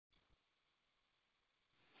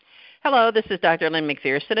Hello, this is Dr. Lynn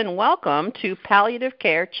McPherson, and welcome to Palliative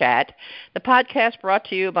Care Chat, the podcast brought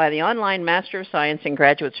to you by the online Master of Science and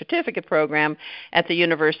Graduate Certificate Program at the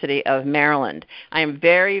University of Maryland. I am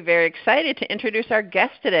very, very excited to introduce our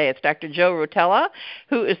guest today. It's Dr. Joe Rotella,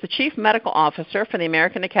 who is the Chief Medical Officer for the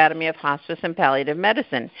American Academy of Hospice and Palliative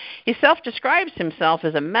Medicine. He self-describes himself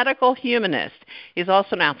as a medical humanist. He's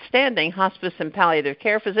also an outstanding hospice and palliative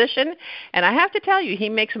care physician, and I have to tell you, he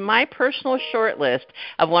makes my personal short list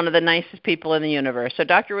of one of the nicest people in the universe. So,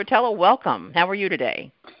 Dr. Rotella, welcome. How are you today?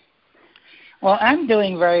 Well, I'm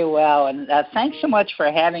doing very well, and thanks so much for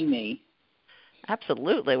having me.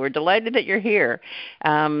 Absolutely. We're delighted that you're here.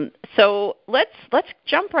 So let's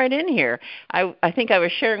jump right in here. I think I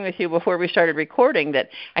was sharing with you before we started recording that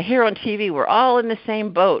I hear on TV we're all in the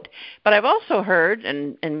same boat. But I've also heard,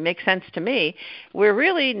 and makes sense to me, we're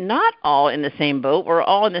really not all in the same boat. We're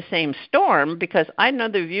all in the same storm, because I know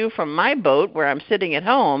the view from my boat where I'm sitting at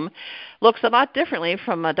home looks a lot differently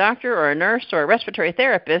from a doctor or a nurse or a respiratory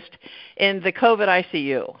therapist in the COVID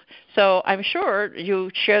ICU. So I'm sure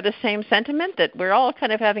you share the same sentiment that we're all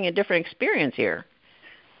kind of having a different experience here.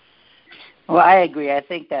 Well, I agree. I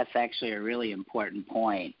think that's actually a really important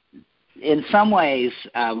point. In some ways,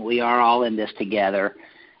 we are all in this together.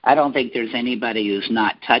 I don't think there's anybody who's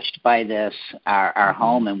not touched by this. Our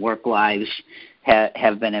home and work lives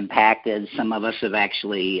have been impacted. Some of us have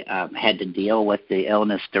actually had to deal with the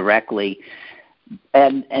illness directly.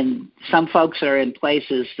 And some folks are in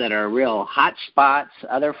places that are real hot spots.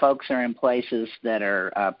 Other folks are in places that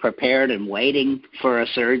are prepared and waiting for a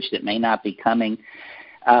surge that may not be coming.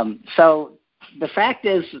 So the fact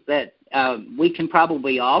is that we can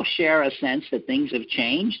probably all share a sense that things have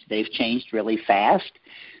changed. They've changed really fast.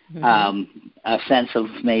 A sense of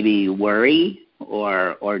maybe worry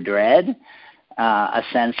or dread, a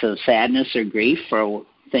sense of sadness or grief for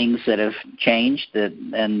things that have changed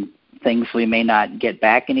and things we may not get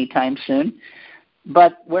back anytime soon.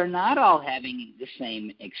 But we're not all having the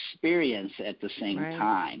same experience at the same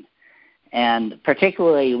time. And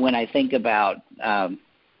particularly when I think about,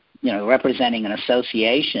 representing an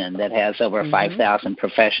association that has over 5,000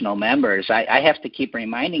 professional members, I have to keep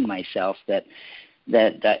reminding myself that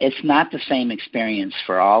it's not the same experience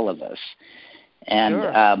for all of us. And,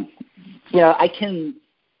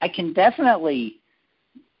 I can definitely,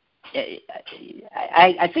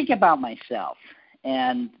 I think about myself,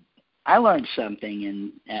 and I learned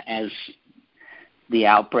something as the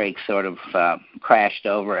outbreak sort of crashed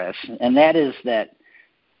over us, and that is that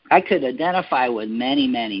I could identify with many,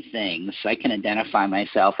 many things. I can identify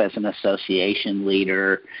myself as an association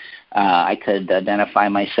leader. I could identify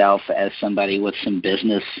myself as somebody with some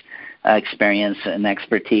business experience and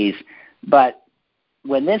expertise. But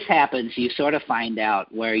when this happens, you sort of find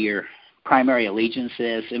out where your primary allegiance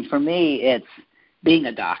is. And for me, it's being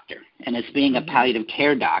a doctor, and it's being a palliative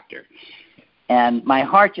care doctor. And my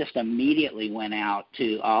heart just immediately went out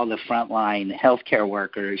to all the frontline healthcare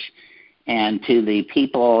workers and to the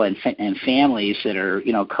people and families that are,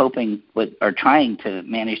 coping with or trying to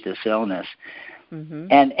manage this illness.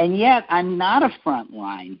 And yet I'm not a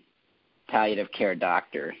frontline palliative care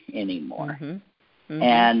doctor anymore.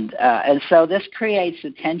 And so this creates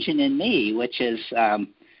a tension in me, which is,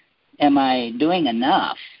 am I doing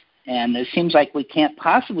enough? And it seems like we can't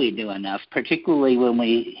possibly do enough, particularly when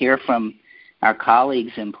we hear from our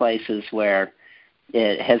colleagues in places where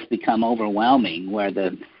it has become overwhelming, where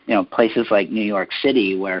the places like New York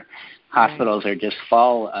City, where hospitals are just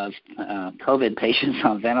full of COVID patients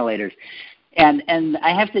on ventilators. And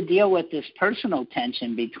I have to deal with this personal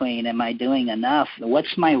tension between, am I doing enough?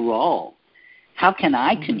 What's my role? How can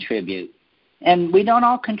I contribute? And we don't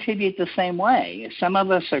all contribute the same way. Some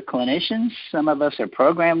of us are clinicians, some of us are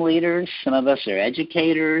program leaders, some of us are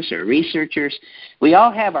educators or researchers. We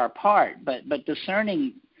all have our part, but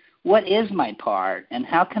discerning what is my part and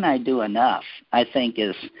how can I do enough, I think,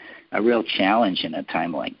 is a real challenge in a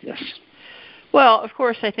time like this. Well, of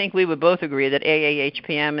course, I think we would both agree that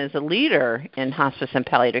AAHPM is a leader in hospice and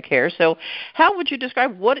palliative care. So how would you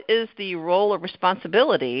describe what is the role or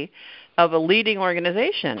responsibility of a leading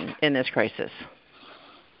organization in this crisis?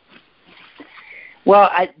 Well,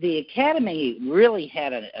 the Academy really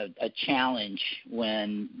had a challenge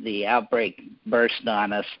when the outbreak burst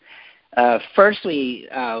on us. First, we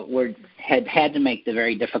had to make the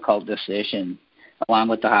very difficult decision, along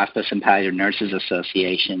with the Hospice and Palliative Nurses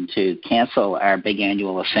Association, to cancel our big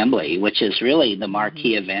annual assembly, which is really the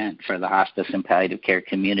marquee event for the hospice and palliative care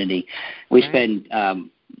community. We spend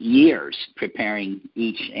years preparing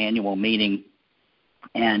each annual meeting,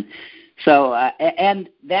 and so and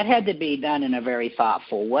that had to be done in a very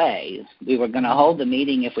thoughtful way. We were going to hold the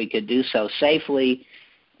meeting if we could do so safely,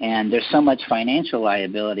 And there's so much financial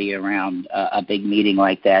liability around a big meeting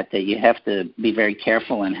like that you have to be very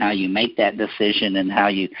careful in how you make that decision and how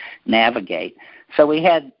you navigate. So we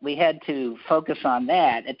had to focus on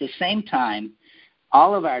that. At the same time,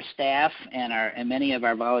 all of our staff and many of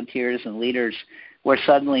our volunteers and leaders were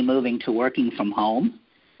suddenly moving to working from home,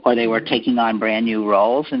 or they were taking on brand new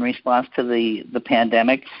roles in response to the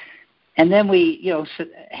pandemic. And then we,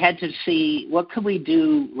 had to see what could we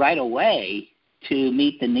do right away to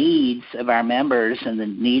meet the needs of our members and the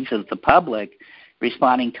needs of the public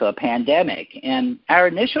responding to a pandemic. And our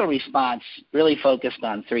initial response really focused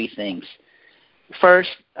on three things. First,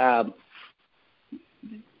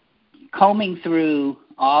 combing through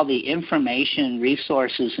all the information,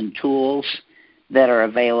 resources, and tools that are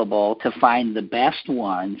available to find the best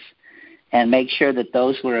ones and make sure that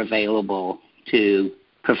those were available to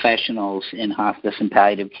professionals in hospice and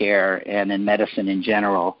palliative care and in medicine in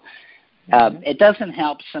general. It doesn't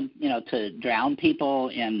help to drown people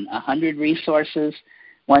in 100 resources.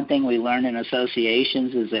 One thing we learn in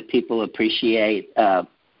associations is that people appreciate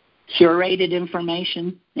curated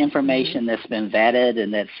information that's been vetted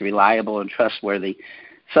and that's reliable and trustworthy.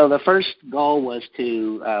 So the first goal was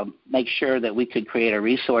to make sure that we could create a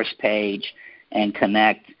resource page and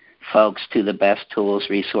connect folks to the best tools,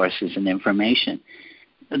 resources, and information.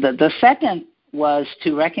 The second was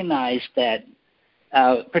to recognize that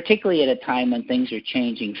particularly at a time when things are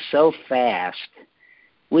changing so fast,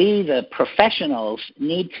 we, the professionals,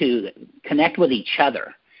 need to connect with each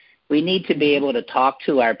other. We need to be able to talk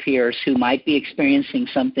to our peers who might be experiencing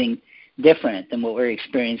something different than what we're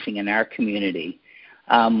experiencing in our community,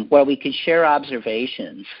 where we could share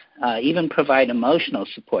observations, even provide emotional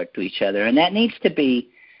support to each other. And that needs to be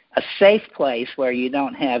a safe place where you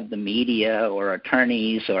don't have the media or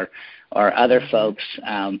attorneys or other folks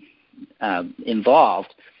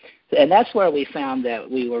involved. And that's where we found that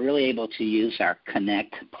we were really able to use our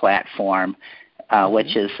Connect platform,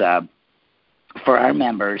 which is for our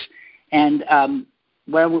members. And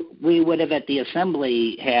where we would have at the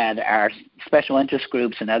assembly had our special interest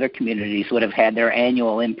groups and other communities would have had their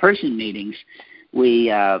annual in-person meetings,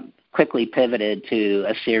 we quickly pivoted to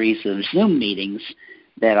a series of Zoom meetings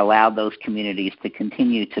that allowed those communities to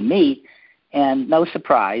continue to meet. And no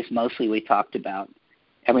surprise, mostly we talked about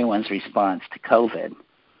everyone's response to COVID.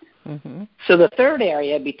 Mm-hmm. So the third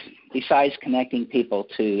area, besides connecting people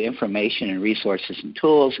to information and resources and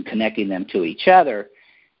tools and connecting them to each other,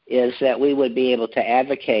 is that we would be able to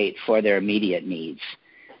advocate for their immediate needs.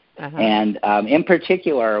 Uh-huh. And in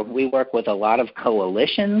particular, we work with a lot of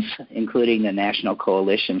coalitions, including the National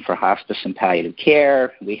Coalition for Hospice and Palliative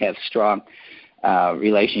Care. We have strong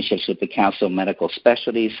relationships with the Council of Medical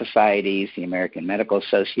Specialties Societies, the American Medical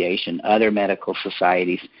Association, other medical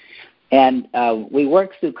societies. And we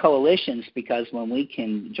work through coalitions because when we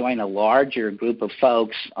can join a larger group of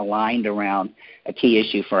folks aligned around a key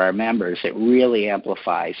issue for our members, it really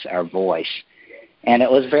amplifies our voice. And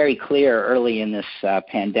it was very clear early in this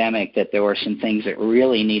pandemic that there were some things that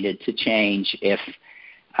really needed to change if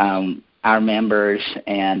our members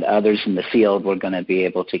and others in the field were going to be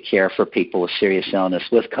able to care for people with serious illness,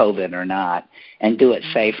 with COVID or not, and do it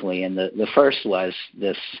safely. And the first was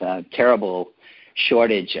this terrible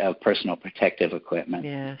shortage of personal protective equipment.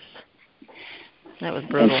 Yes. That was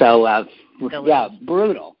brutal. And so,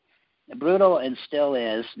 brutal and still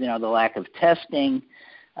is, the lack of testing,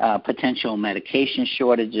 potential medication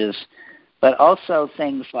shortages, but also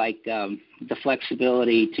things like the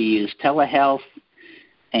flexibility to use telehealth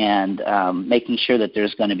and making sure that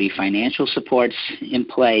there's going to be financial supports in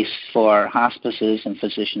place for hospices and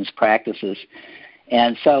physicians' practices.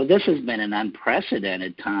 And so this has been an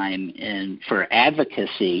unprecedented time for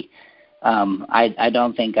advocacy. I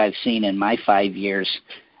don't think I've seen in my 5 years,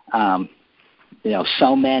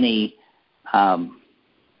 so many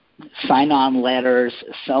sign-on letters,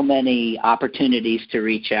 so many opportunities to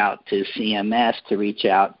reach out to CMS, to reach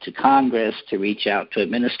out to Congress, to reach out to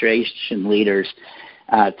administration leaders,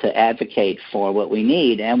 to advocate for what we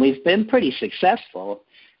need. And we've been pretty successful.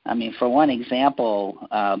 I mean, for one example,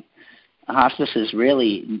 hospices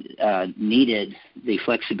really needed the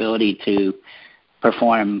flexibility to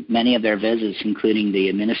perform many of their visits, including the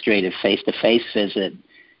administrative face-to-face visit,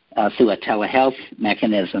 through a telehealth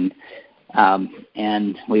mechanism.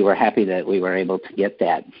 And we were happy that we were able to get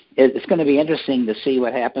that. It's going to be interesting to see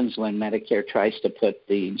what happens when Medicare tries to put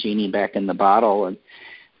the genie back in the bottle and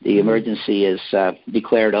the emergency is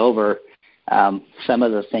declared over. Some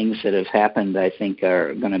of the things that have happened, I think,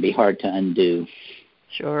 are going to be hard to undo.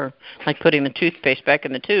 Sure. Like putting the toothpaste back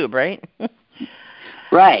in the tube, right?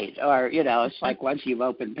 Right. Or, it's like once you've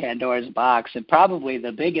opened Pandora's box, and probably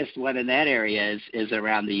the biggest one in that area is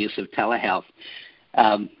around the use of telehealth.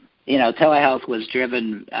 Telehealth was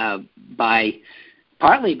driven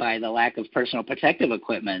partly by the lack of personal protective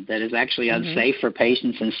equipment that is actually unsafe for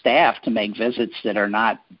patients and staff to make visits that are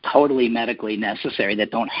not totally medically necessary, that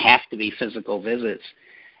don't have to be physical visits.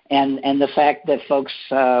 And the fact that folks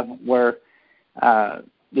were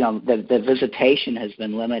the visitation has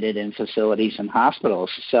been limited in facilities and hospitals.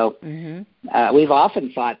 So we've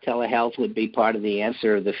often thought telehealth would be part of the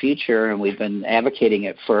answer of the future, and we've been advocating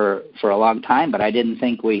it for a long time, but I didn't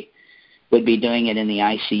think we would be doing it in the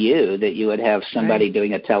ICU, that you would have somebody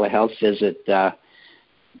doing a telehealth visit,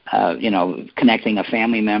 connecting a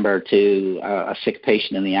family member to a sick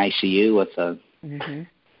patient in the ICU with a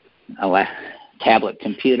tablet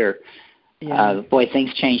computer. Boy,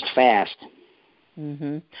 things changed fast.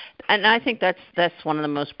 And I think that's one of the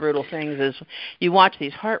most brutal things is you watch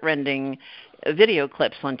these heartrending video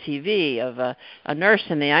clips on TV of a nurse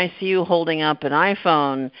in the ICU holding up an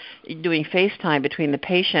iPhone, doing FaceTime between the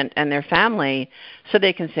patient and their family so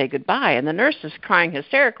they can say goodbye. And the nurse is crying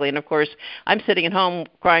hysterically. And, of course, I'm sitting at home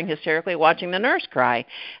crying hysterically watching the nurse cry.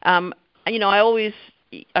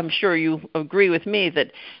 I'm sure you agree with me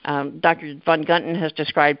that Dr. Von Gunten has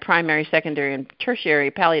described primary, secondary, and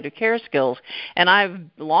tertiary palliative care skills, and I've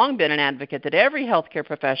long been an advocate that every healthcare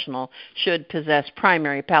professional should possess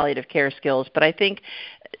primary palliative care skills, but I think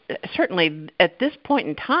certainly at this point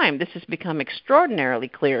in time, this has become extraordinarily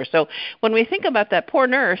clear. So when we think about that poor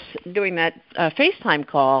nurse doing that FaceTime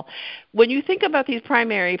call, when you think about these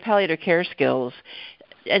primary palliative care skills,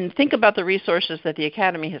 and think about the resources that the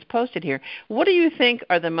Academy has posted here, what do you think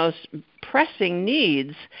are the most pressing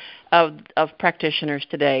needs of practitioners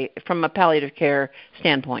today from a palliative care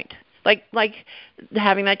standpoint? Like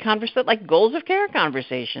having that conversation, like goals of care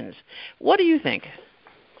conversations. What do you think?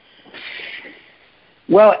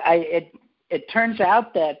 Well, it turns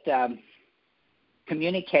out that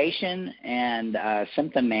communication and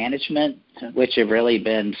symptom management, which have really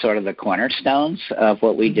been sort of the cornerstones of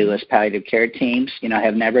what we do as palliative care teams,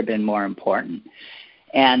 have never been more important.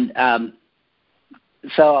 And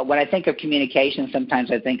so when I think of communication,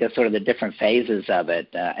 sometimes I think of sort of the different phases of it.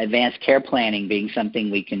 Advanced care planning being something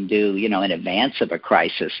we can do, in advance of a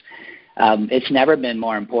crisis. It's never been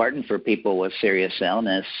more important for people with serious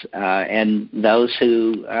illness and those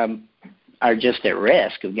who are just at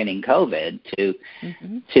risk of getting COVID to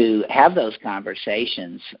have those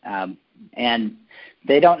conversations. And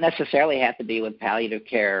they don't necessarily have to be with palliative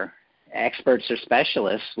care experts or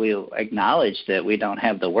specialists. We acknowledge that we don't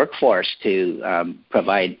have the workforce to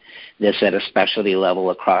provide this at a specialty level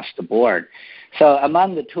across the board. So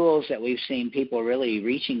among the tools that we've seen people really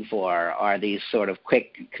reaching for are these sort of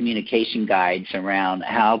quick communication guides around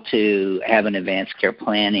how to have an advanced care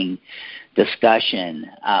planning discussion.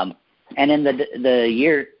 And in this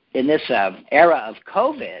era of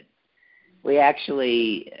COVID, we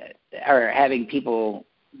actually are having people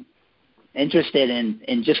interested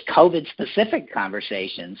in just COVID-specific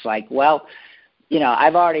conversations. Like,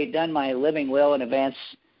 I've already done my living will and advance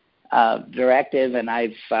directive, and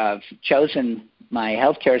I've chosen my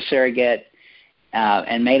healthcare surrogate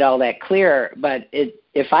and made all that clear. But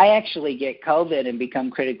if I actually get COVID and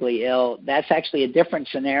become critically ill, that's actually a different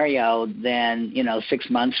scenario than 6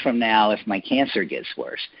 months from now if my cancer gets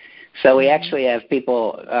worse. So we actually have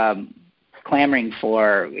people clamoring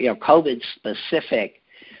for COVID-specific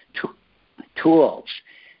tools.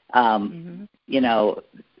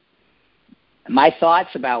 My thoughts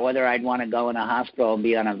about whether I'd want to go in a hospital and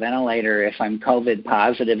be on a ventilator if I'm COVID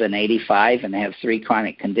positive and 85 and have 3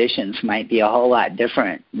 chronic conditions might be a whole lot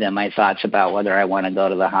different than my thoughts about whether I want to go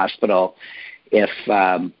to the hospital if,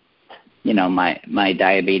 my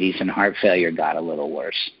diabetes and heart failure got a little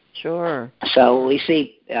worse. Sure. So we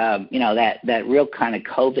see, that real kind of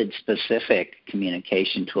COVID-specific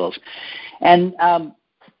communication tools. And,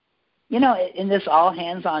 in this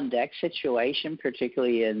all-hands-on-deck situation,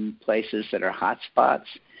 particularly in places that are hotspots,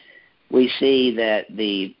 we see that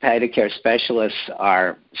the palliative care specialists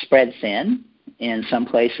are spread thin. In some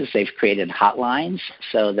places, they've created hotlines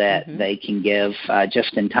so that they can give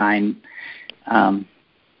just-in-time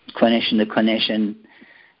clinician-to-clinician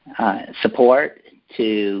support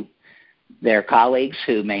to their colleagues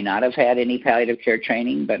who may not have had any palliative care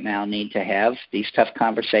training but now need to have these tough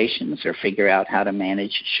conversations or figure out how to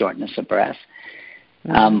manage shortness of breath.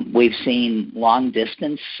 We've seen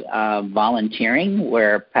long-distance volunteering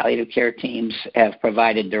where palliative care teams have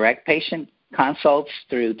provided direct patient consults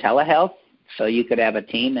through telehealth. So you could have a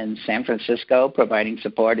team in San Francisco providing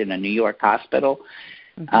support in a New York hospital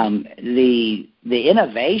The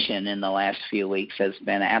innovation in the last few weeks has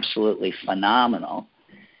been absolutely phenomenal.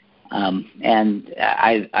 And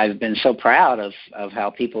I've been so proud of how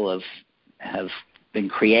people have been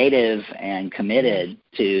creative and committed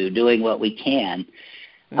to doing what we can.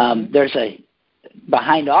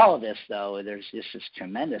 Behind all of this, though, there's just this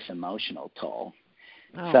tremendous emotional toll.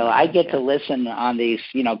 So I get to listen on these,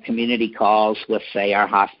 community calls with, say, our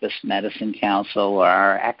hospice medicine council or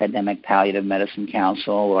our academic palliative medicine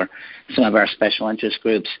council or some of our special interest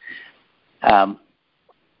groups.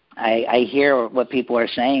 I hear what people are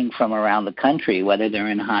saying from around the country, whether they're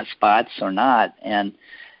in hot spots or not, and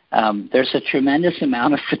there's a tremendous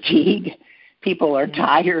amount of fatigue. People are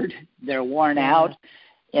tired. They're worn out.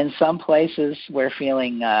 In some places, we're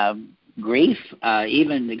feeling grief.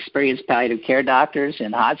 Even experienced palliative care doctors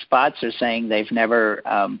in hot spots are saying they've never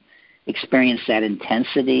experienced that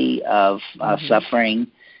intensity of suffering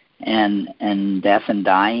and death and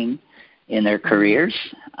dying in their careers.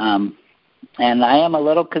 And I am a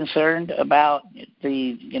little concerned about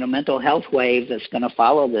the mental health wave that's going to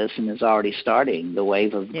follow this and is already starting, the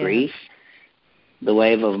wave of grief, the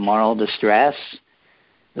wave of moral distress,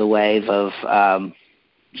 the wave of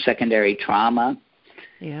secondary trauma.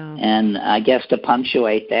 Yeah. And I guess to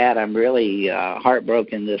punctuate that, I'm really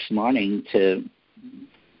heartbroken this morning to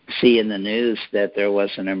see in the news that there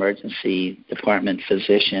was an emergency department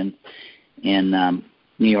physician in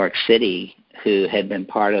New York City who had been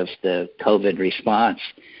part of the COVID response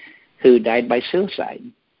who died by suicide.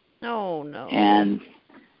 Oh, no. And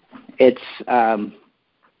it's,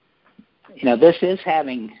 this is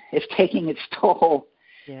it's taking its toll.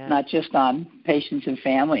 Yeah. Not just on patients and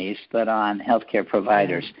families, but on healthcare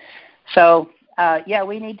providers. Yeah. So,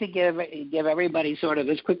 we need to give everybody sort of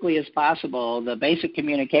as quickly as possible the basic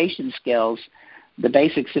communication skills, the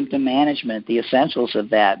basic symptom management, the essentials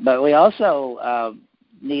of that. But we also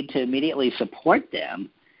need to immediately support them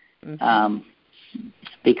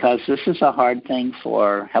because this is a hard thing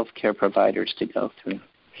for healthcare providers to go through.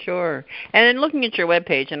 Sure. And in looking at your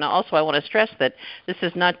webpage, and also I want to stress that this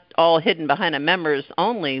is not all hidden behind a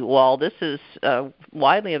members-only wall. This is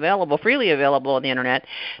widely available, freely available on the Internet.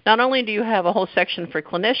 Not only do you have a whole section for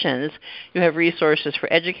clinicians, you have resources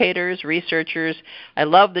for educators, researchers. I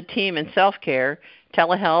love the team in self-care,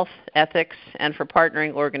 telehealth, ethics, and for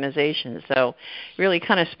partnering organizations. So really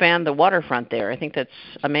kind of span the waterfront there. I think that's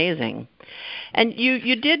amazing. And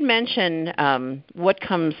you did mention what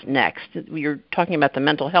comes next. You're talking about the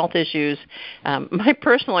mental health issues. My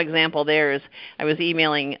personal example there is I was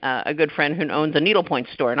emailing a good friend who owns a needlepoint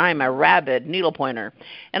store, and I am a rabid needlepointer.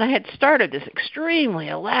 And I had started this extremely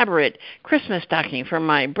elaborate Christmas stocking for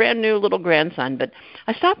my brand-new little grandson, but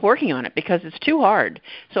I stopped working on it because it's too hard.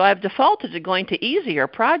 So I've defaulted to going to easier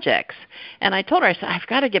projects. And I told her, I said, I've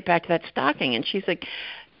got to get back to that stocking. And she's like,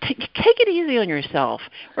 take it easy on yourself.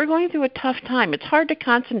 We're going through a tough time. It's hard to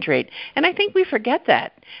concentrate. And I think we forget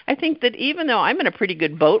that. I think that even though I'm in a pretty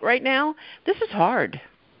good boat right now, this is hard.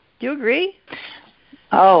 Do you agree?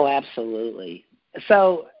 Oh, absolutely.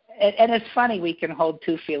 So, and it's funny, we can hold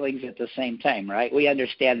two feelings at the same time, right? We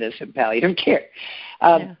understand this in palliative care.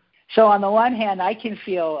 So on the one hand, I can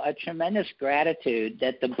feel a tremendous gratitude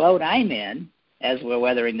that the boat I'm in, as we're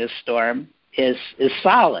weathering this storm, is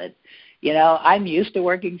solid. I'm used to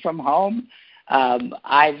working from home.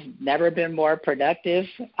 I've never been more productive.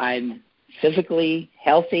 I'm physically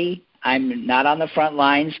healthy. I'm not on the front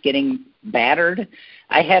lines getting battered.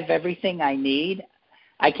 I have everything I need.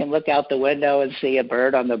 I can look out the window and see a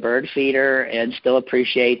bird on the bird feeder and still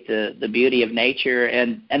appreciate the beauty of nature.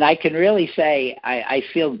 And I can really say I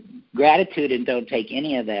feel gratitude and don't take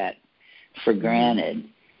any of that for granted.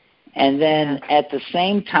 And then at the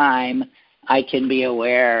same time, I can be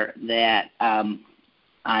aware that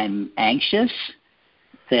I'm anxious,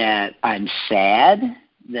 that I'm sad,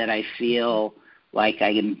 that I feel like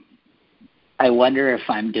I wonder if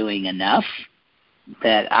I'm doing enough,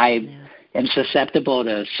 that I am susceptible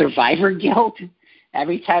to survivor guilt.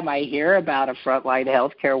 Every time I hear about a frontline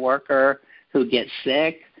healthcare worker who gets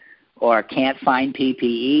sick or can't find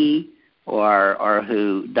PPE or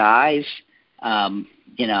who dies,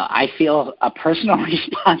 I feel a personal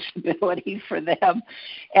responsibility for them,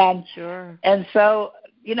 and so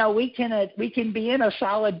we can be in a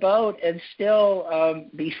solid boat and still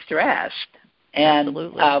be stressed. And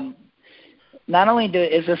absolutely. Not only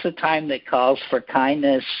is this a time that calls for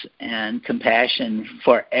kindness and compassion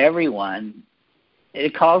for everyone,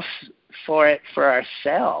 it calls for it for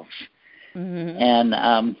ourselves,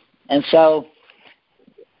 and so.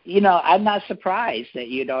 I'm not surprised that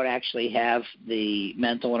you don't actually have the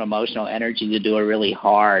mental and emotional energy to do a really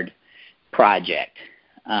hard project.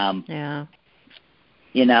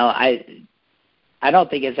 you know, I don't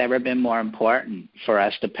think it's ever been more important for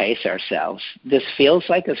us to pace ourselves. This feels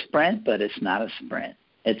like a sprint, but it's not a sprint.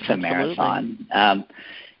 It's a marathon.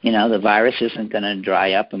 You know, the virus isn't going to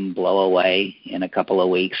dry up and blow away in a couple of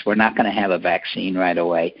weeks. We're not going to have a vaccine right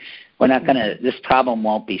away. We're not going to. This problem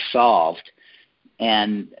won't be solved.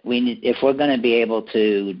 And if we're going to be able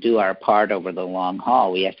to do our part over the long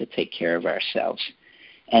haul, we have to take care of ourselves,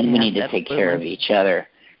 and we need to take care of each other.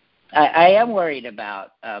 I am worried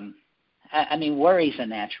about. I mean, worry's a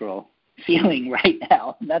natural feeling right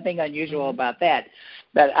now. Nothing unusual about that.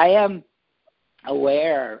 But I am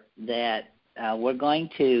aware that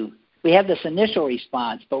we have this initial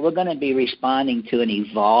response, but we're going to be responding to an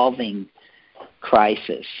evolving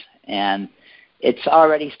crisis. And it's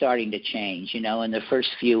already starting to change. You know, in the first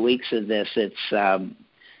few weeks of this, it's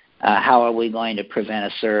how are we going to prevent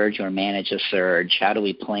a surge or manage a surge? How do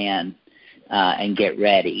we plan and get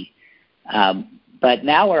ready? But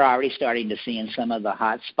now we're already starting to see in some of the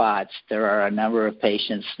hot spots, there are a number of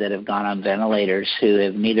patients that have gone on ventilators who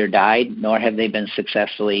have neither died nor have they been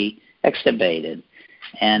successfully extubated.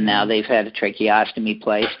 And now they've had a tracheostomy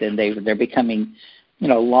placed, and they're becoming, you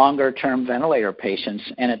know, longer-term ventilator patients.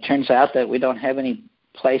 And it turns out that we don't have any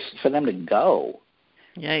place for them to go.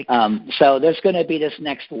 Yikes. So there's going to be this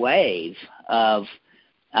next wave of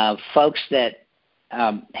folks that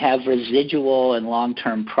have residual and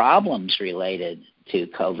long-term problems related to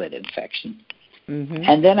COVID infection.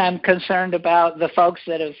 And then I'm concerned about the folks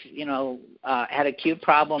that have, you know, had acute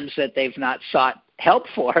problems that they've not sought help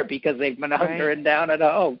for because they've been under and down at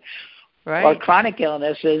home. Or chronic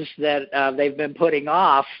illnesses that they've been putting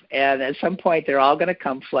off, and at some point they're all going to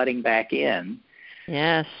come flooding back in.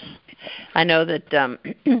 Yes. I know that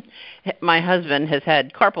my husband has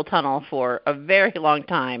had carpal tunnel for a very long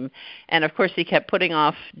time, and of course he kept putting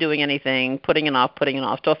off doing anything, putting it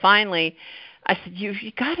off. So finally I said, you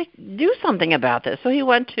got to do something about this. So he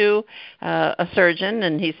went to a surgeon,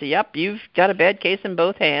 and he said, yep, you've got a bad case in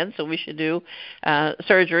both hands, so we should do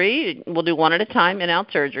surgery. We'll do one at a time,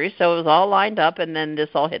 in-out surgery. So it was all lined up, and then this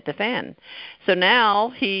all hit the fan. So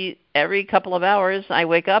now every couple of hours, I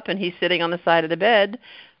wake up, and he's sitting on the side of the bed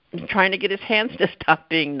trying to get his hands to stop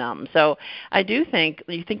being numb. So I do think,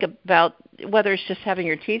 you think about whether it's just having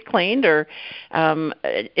your teeth cleaned or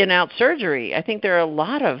in-out surgery. I think there are a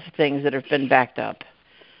lot of things that have been backed up.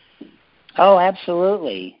 Oh,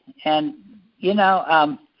 absolutely. And, you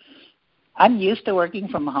know, I'm used to working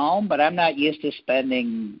from home, but I'm not used to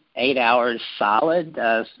spending 8 hours solid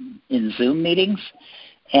in Zoom meetings.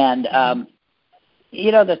 And,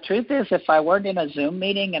 you know, the truth is, if I weren't in a Zoom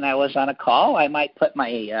meeting and I was on a call, I might put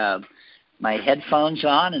my my headphones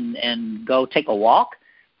on and go take a walk.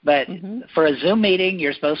 But for a Zoom meeting,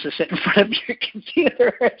 you're supposed to sit in front of your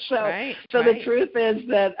computer. So the truth is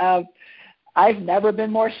that I've never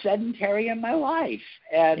been more sedentary in my life,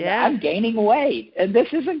 and I'm gaining weight, and this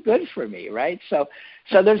isn't good for me, right? So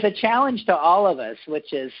there's a challenge to all of us,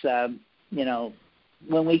 which is, you know,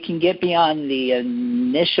 when we can get beyond the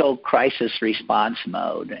initial crisis response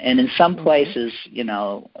mode, and in some places, you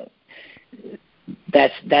know,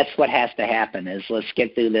 that's what has to happen, is let's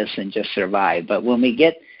get through this and just survive. But when we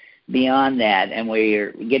get beyond that and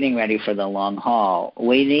we're getting ready for the long haul,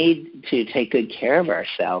 we need to take good care of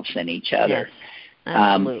ourselves and each other. Yes,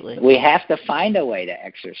 absolutely. We have to find a way to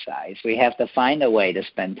exercise. We have to find a way to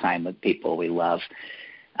spend time with people we love.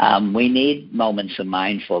 We need moments of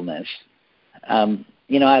mindfulness.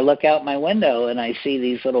 You know, I look out my window and I see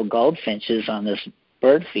these little goldfinches on this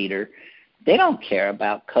bird feeder. They don't care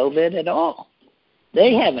about COVID at all.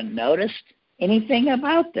 They haven't noticed anything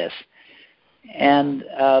about this. And,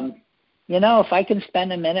 you know, if I can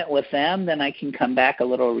spend a minute with them, then I can come back a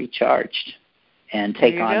little recharged and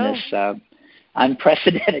take on this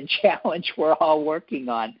unprecedented challenge we're all working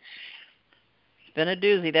on. It's been a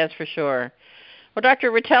doozy, that's for sure. Well,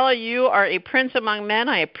 Dr. Rotella, you are a prince among men.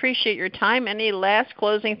 I appreciate your time. Any last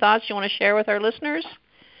closing thoughts you want to share with our listeners?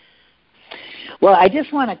 Well, I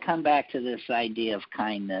just want to come back to this idea of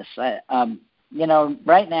kindness. You know,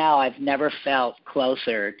 right now I've never felt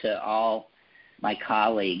closer to all my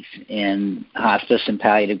colleagues in hospice and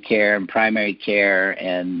palliative care and primary care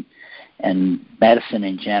and medicine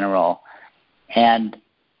in general. And,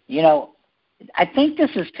 you know, I think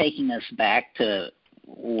this is taking us back to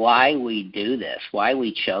why we do this, why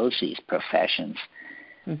we chose these professions.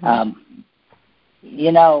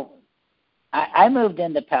 You know, I moved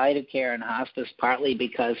into palliative care and hospice partly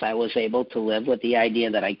because I was able to live with the idea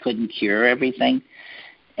that I couldn't cure everything,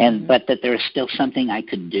 but that there was still something I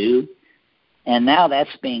could do. And now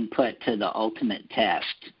that's being put to the ultimate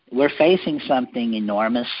test. We're facing something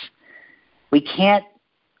enormous. We can't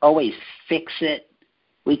always fix it.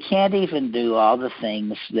 we can't even do all the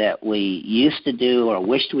things that we used to do or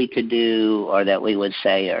wished we could do, or that we would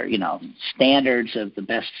say are, standards of the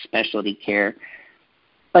best specialty care.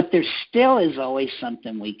 But there still is always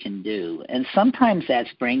something we can do. And sometimes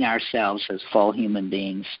that's bring ourselves as full human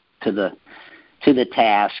beings to the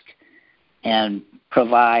task and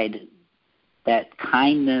provide that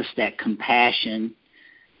kindness, that compassion,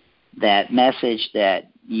 that message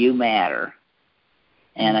that you matter.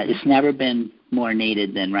 And it's never been more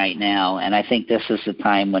needed than right now. And I think this is the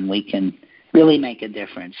time when we can really make a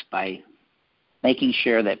difference by making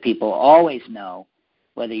sure that people always know,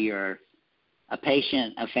 whether you're a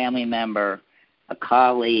patient, a family member, a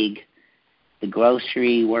colleague, the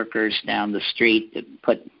grocery workers down the street that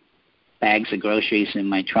put bags of groceries in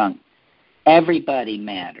my trunk, everybody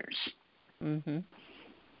matters. Mm-hmm.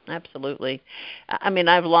 Absolutely. I mean,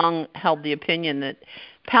 I've long held the opinion that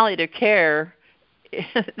palliative care,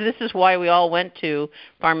 this is why we all went to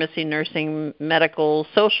pharmacy, nursing, medical,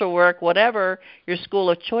 social work, whatever your school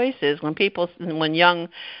of choice is. When young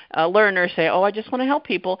learners say, I just want to help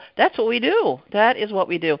people, that's what we do. That is what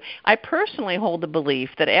we do. I personally hold the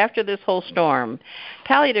belief that after this whole storm,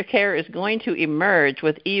 palliative care is going to emerge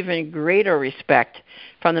with even greater respect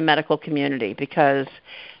from the medical community, because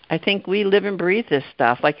I think we live and breathe this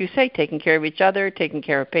stuff. Like you say, taking care of each other, taking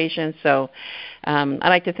care of patients. So I'd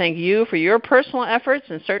like to thank you for your personal efforts,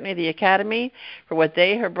 and certainly the Academy for what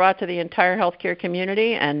they have brought to the entire healthcare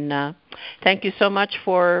community. And thank you so much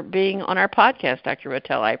for being on our podcast, Dr.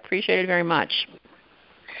 Rotella. I appreciate it very much.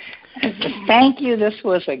 Thank you. This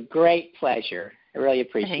was a great pleasure. I really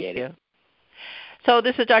appreciate it. Thank you. So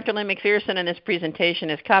this is Dr. Lynn McPherson, and this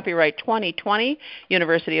presentation is copyright 2020,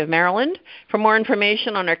 University of Maryland. For more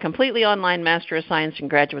information on our completely online Master of Science and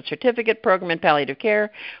Graduate Certificate program in palliative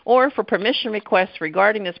care, or for permission requests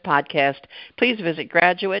regarding this podcast, please visit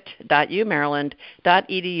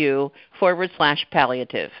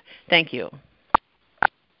graduate.umaryland.edu/palliative. Thank you.